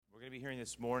going to be hearing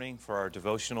this morning for our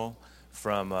devotional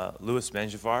from Louis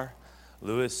Menjivar.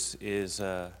 Louis is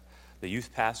the youth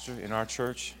pastor in our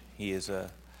church. He is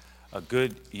a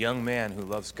good young man who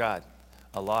loves God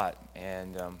a lot.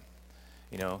 And,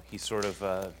 he's sort of,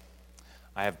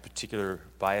 I have a particular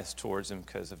bias towards him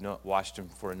because I've watched him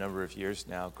for a number of years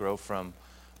now grow from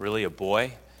really a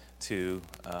boy to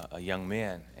a young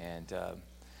man. And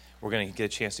we're going to get a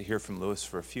chance to hear from Louis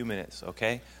for a few minutes,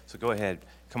 okay? So go ahead.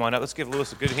 Come on up. Let's give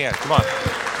Louis a good hand. Come on.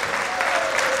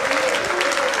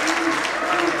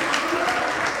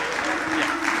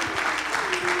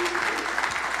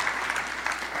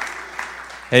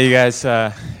 Hey, you guys.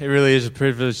 It really is a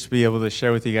privilege to be able to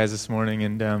share with you guys this morning.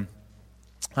 And I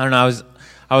don't know,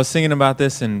 I was thinking about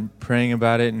this and praying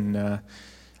about it, and I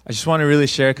just want to really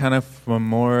share kind of from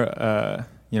more,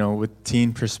 with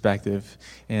teen perspective.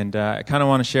 And I kind of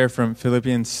want to share from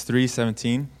Philippians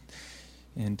 3:17.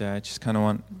 And I just kind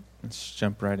of let's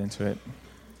jump right into it.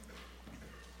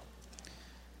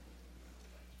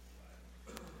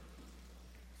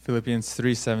 Philippians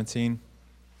 3:17.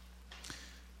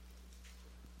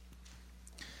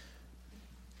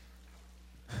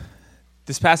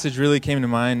 This passage really came to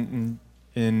mind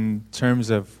in terms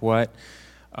of what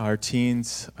our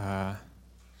teens are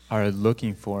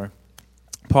looking for.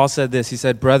 Paul said this. He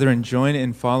said, "Brethren, join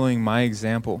in following my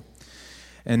example,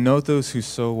 and note those who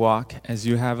so walk as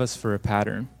you have us for a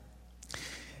pattern."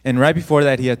 And right before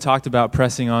that, he had talked about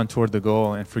pressing on toward the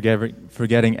goal and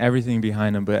forgetting everything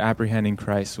behind him, but apprehending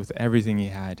Christ with everything he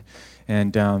had.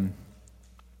 And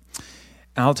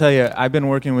I'll tell you, I've been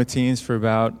working with teens for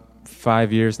about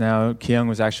 5 years now. Kyung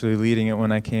was actually leading it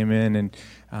when I came in,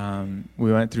 and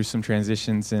we went through some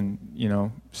transitions, and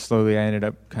slowly I ended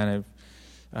up kind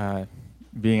of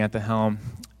being at the helm.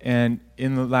 And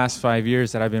in the last 5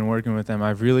 years that I've been working with them,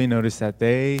 I've really noticed that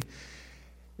they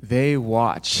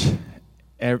watch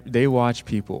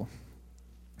people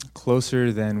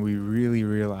closer than we really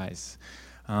realize.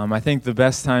 I think the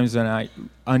best times when I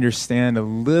understand a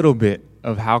little bit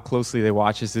of how closely they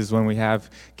watch us is when we have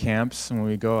camps, when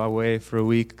we go away for a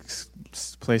week,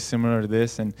 place similar to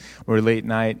this, and we're late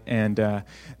night, and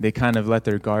they kind of let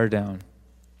their guard down.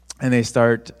 And they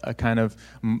start kind of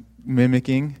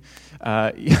mimicking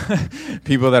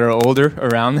people that are older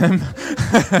around them,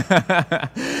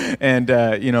 and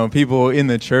people in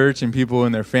the church and people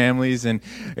in their families, and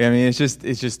I mean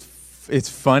it's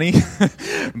funny,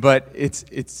 but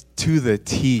it's to the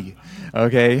T,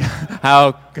 okay?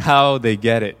 How they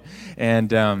get it, and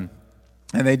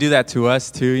they do that to us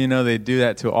too, they do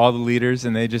that to all the leaders,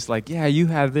 and they just like, yeah, you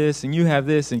have this, and you have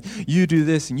this, and you do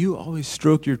this, and you always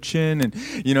stroke your chin, and,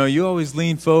 you always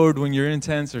lean forward when you're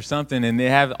intense or something, and they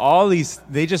have all these,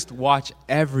 they just watch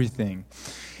everything.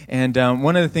 And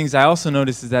one of the things I also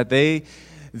noticed is that they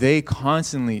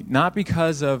constantly, not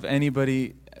because of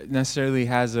anybody necessarily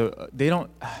I don't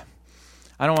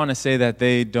want to say that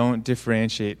they don't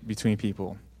differentiate between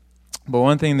people, but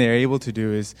one thing they're able to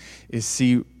do is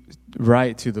see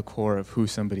right to the core of who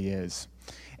somebody is.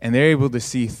 And they're able to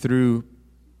see through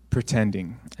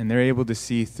pretending. And they're able to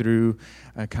see through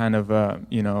a kind of,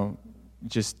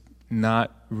 just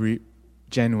not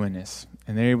genuineness.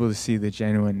 And they're able to see the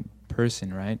genuine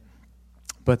person, right?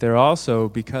 But they're also,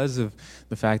 because of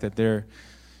the fact that they're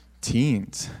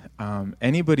teens,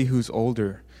 anybody who's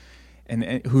older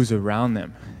and who's around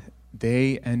them,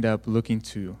 they end up looking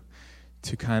to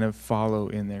kind of follow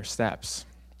in their steps.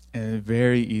 And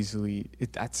very easily,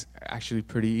 that's actually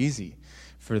pretty easy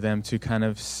for them to kind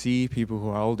of see people who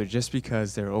are older just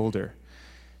because they're older.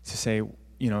 To say,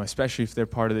 especially if they're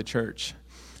part of the church,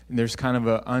 and there's kind of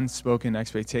an unspoken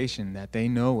expectation that they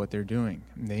know what they're doing.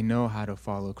 They know how to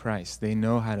follow Christ. They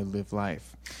know how to live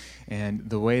life. And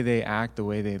the way they act, the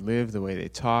way they live, the way they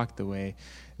talk, the way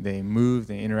they move,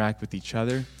 they interact with each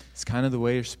other, it's kind of the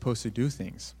way you're supposed to do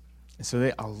things. And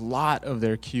so a lot of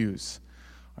their cues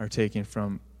are taken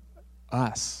from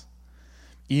us,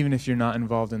 even if you're not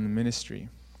involved in the ministry.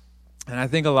 And I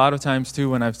think a lot of times too,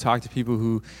 when I've talked to people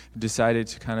who decided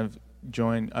to kind of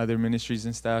join other ministries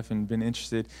and stuff and been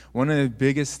interested, one of the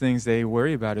biggest things they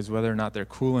worry about is whether or not they're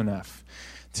cool enough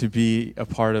to be a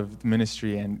part of the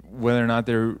ministry and whether or not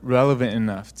they're relevant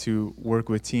enough to work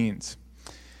with teens.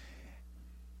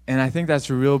 And I think that's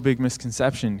a real big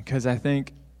misconception, because I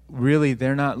think really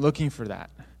they're not looking for that.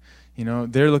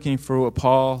 They're looking for what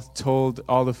Paul told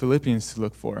all the Philippians to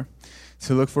look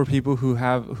for people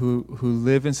who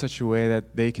live in such a way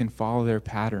that they can follow their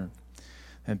pattern,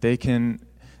 that they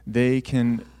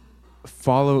can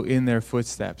follow in their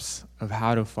footsteps of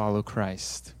how to follow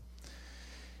Christ.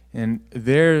 And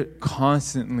they're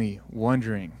constantly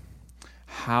wondering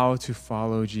how to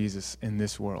follow Jesus in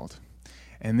this world.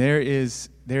 And there is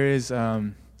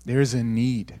a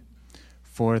need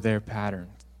for their pattern.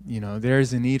 There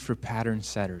is a need for pattern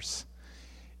setters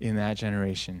in that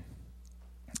generation,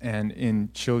 and in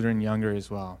children younger as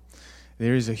well.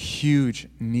 There is a huge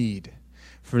need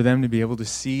for them to be able to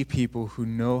see people who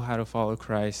know how to follow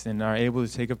Christ and are able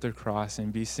to take up their cross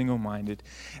and be single-minded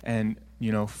and,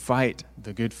 fight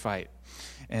the good fight.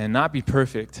 And not be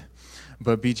perfect,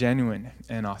 but be genuine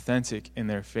and authentic in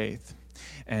their faith.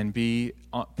 And be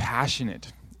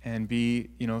passionate and be,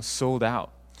 sold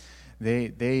out.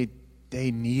 They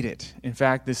need it. In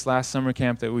fact, this last summer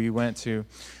camp that we went to,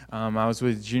 I was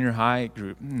with a junior high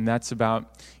group, and that's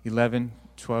about 11,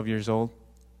 12 years old.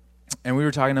 And we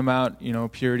were talking about,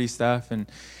 purity stuff,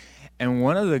 and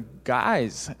one of the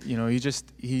guys,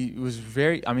 he was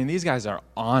very, these guys are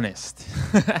honest.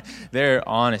 They're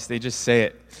honest. They just say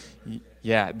it.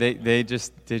 Yeah, they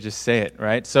just say it,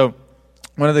 right? So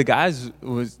one of the guys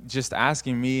was just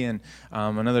asking me and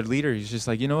another leader, he's just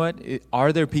like, you know what?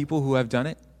 Are there people who have done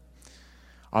it?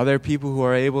 Are there people who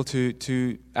are able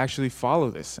to actually follow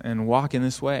this and walk in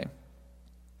this way?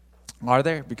 Are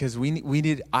there? Because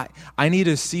I need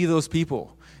to see those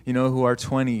people, who are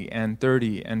 20 and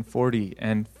 30 and 40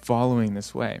 and following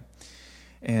this way.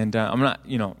 And I'm not,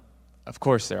 of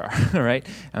course there are, right?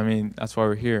 That's why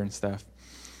we're here and stuff.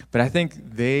 But I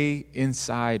think they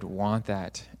inside want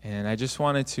that. And I just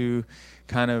wanted to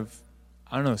kind of,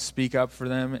 speak up for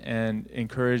them and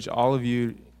encourage all of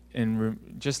you and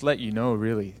just let you know,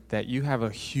 really, that you have a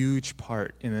huge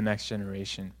part in the next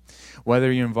generation.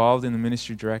 Whether you're involved in the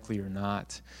ministry directly or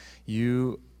not,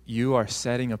 you are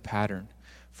setting a pattern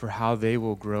for how they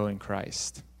will grow in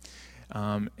Christ.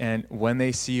 And when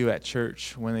they see you at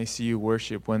church, when they see you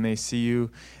worship, when they see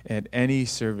you at any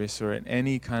service or at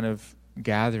any kind of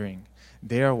gathering,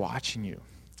 they are watching you.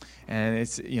 And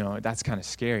it's, that's kind of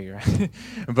scary, right?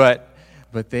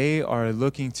 But they are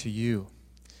looking to you,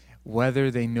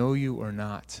 whether they know you or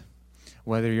not.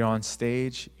 Whether you're on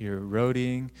stage, you're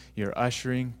roadieing, you're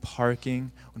ushering,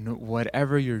 parking,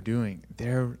 whatever you're doing,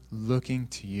 they're looking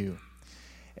to you.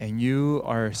 And you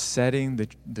are setting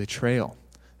the trail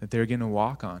that they're going to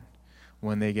walk on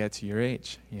when they get to your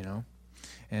age,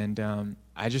 And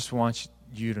I just want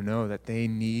you to know that they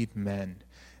need men.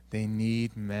 They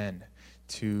need men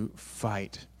to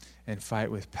fight and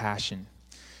fight with passion.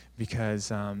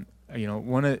 Because,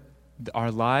 one of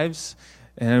our lives,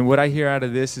 and what I hear out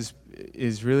of this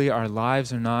is really our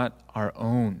lives are not our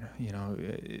own.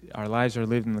 Our lives are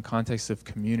lived in the context of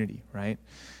community, right?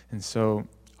 And so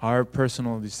our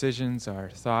personal decisions, our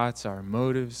thoughts, our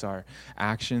motives, our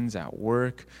actions at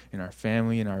work, in our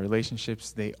family, in our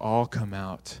relationships, they all come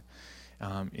out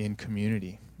in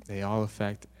community. They all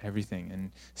affect everything,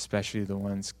 and especially the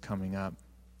ones coming up.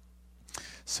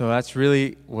 So that's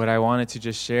really what I wanted to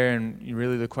just share, and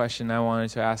really the question I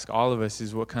wanted to ask all of us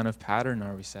is, what kind of pattern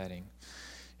are we setting?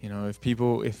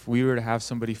 If we were to have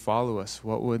somebody follow us,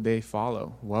 what would they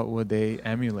follow? What would they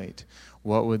emulate?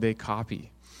 What would they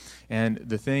copy? And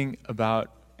the thing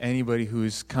about anybody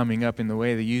who's coming up in the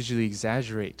way, they usually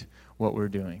exaggerate what we're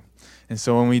doing. And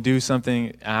so when we do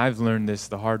something, I've learned this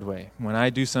the hard way. When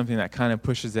I do something that kind of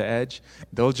pushes the edge,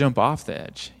 they'll jump off the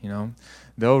edge,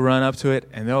 They'll run up to it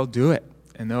and they'll do it.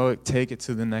 And they'll take it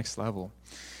to the next level.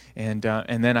 And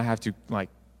then I have to,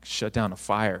 shut down a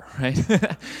fire, right?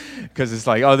 Because it's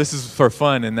like, oh, this is for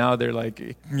fun. And now they're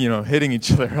hitting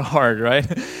each other hard, right?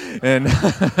 And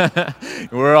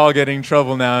we're all getting in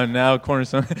trouble now. And now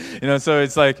Cornerstone, so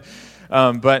it's like,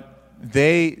 but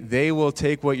they will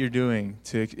take what you're doing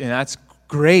and that's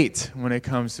great when it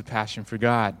comes to passion for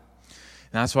God.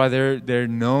 And that's why they're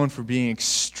known for being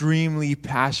extremely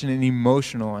passionate and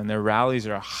emotional, and their rallies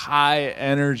are high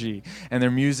energy, and their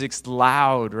music's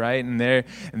loud, right? And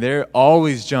they're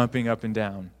always jumping up and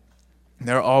down.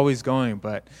 They're always going,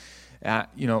 but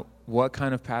what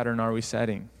kind of pattern are we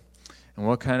setting? And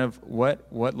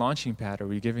what launching pad are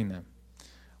we giving them?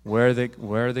 Where are they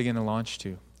going to launch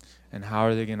to? And how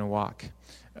are they going to walk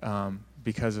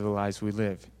because of the lives we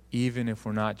live, even if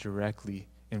we're not directly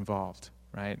involved?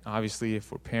 Right? Obviously, if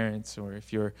we're parents, or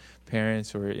if you're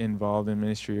parents or involved in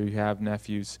ministry, or you have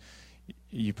nephews,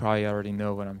 you probably already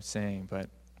know what I'm saying. But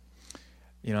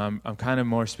I'm kind of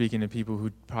more speaking to people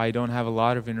who probably don't have a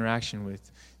lot of interaction with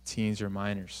teens or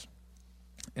minors,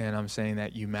 and I'm saying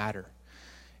that you matter,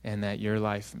 and that your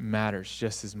life matters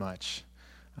just as much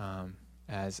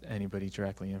as anybody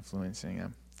directly influencing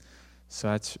them. So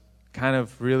that's kind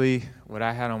of really what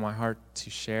I had on my heart to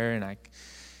share, and I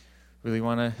really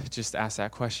want to just ask that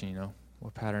question,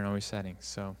 what pattern are we setting?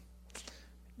 So,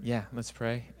 yeah, let's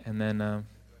pray. And then,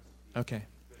 okay.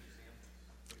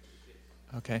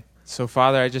 So,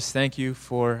 Father, I just thank you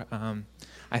for,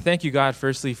 I thank you, God,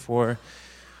 firstly, for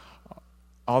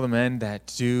all the men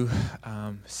that do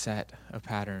set a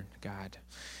pattern, God.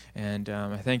 And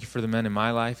I thank you for the men in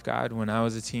my life, God. When I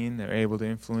was a teen, they were able to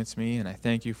influence me. And I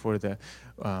thank you for the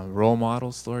role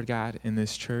models, Lord God, in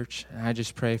this church. And I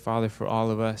just pray, Father, for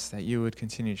all of us, that you would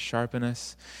continue to sharpen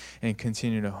us and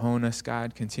continue to hone us,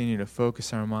 God, continue to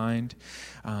focus our mind,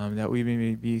 that we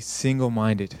may be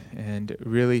single-minded and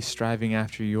really striving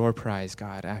after your prize,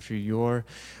 God, after your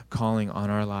calling on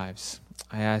our lives.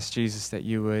 I ask, Jesus, that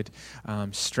you would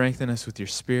strengthen us with your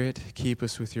Spirit, keep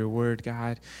us with your word,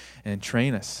 God, and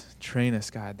train us,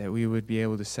 God, that we would be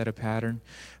able to set a pattern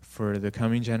for the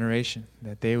coming generation,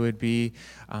 that they would be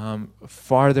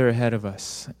farther ahead of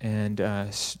us and,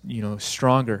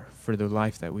 stronger for the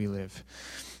life that we live.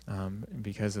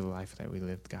 Because of the life that we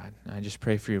lived, God. I just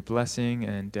pray for your blessing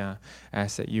and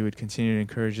ask that you would continue to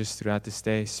encourage us throughout this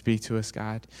day. Speak to us,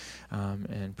 God,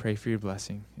 and pray for your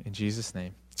blessing. In Jesus'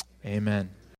 name, amen.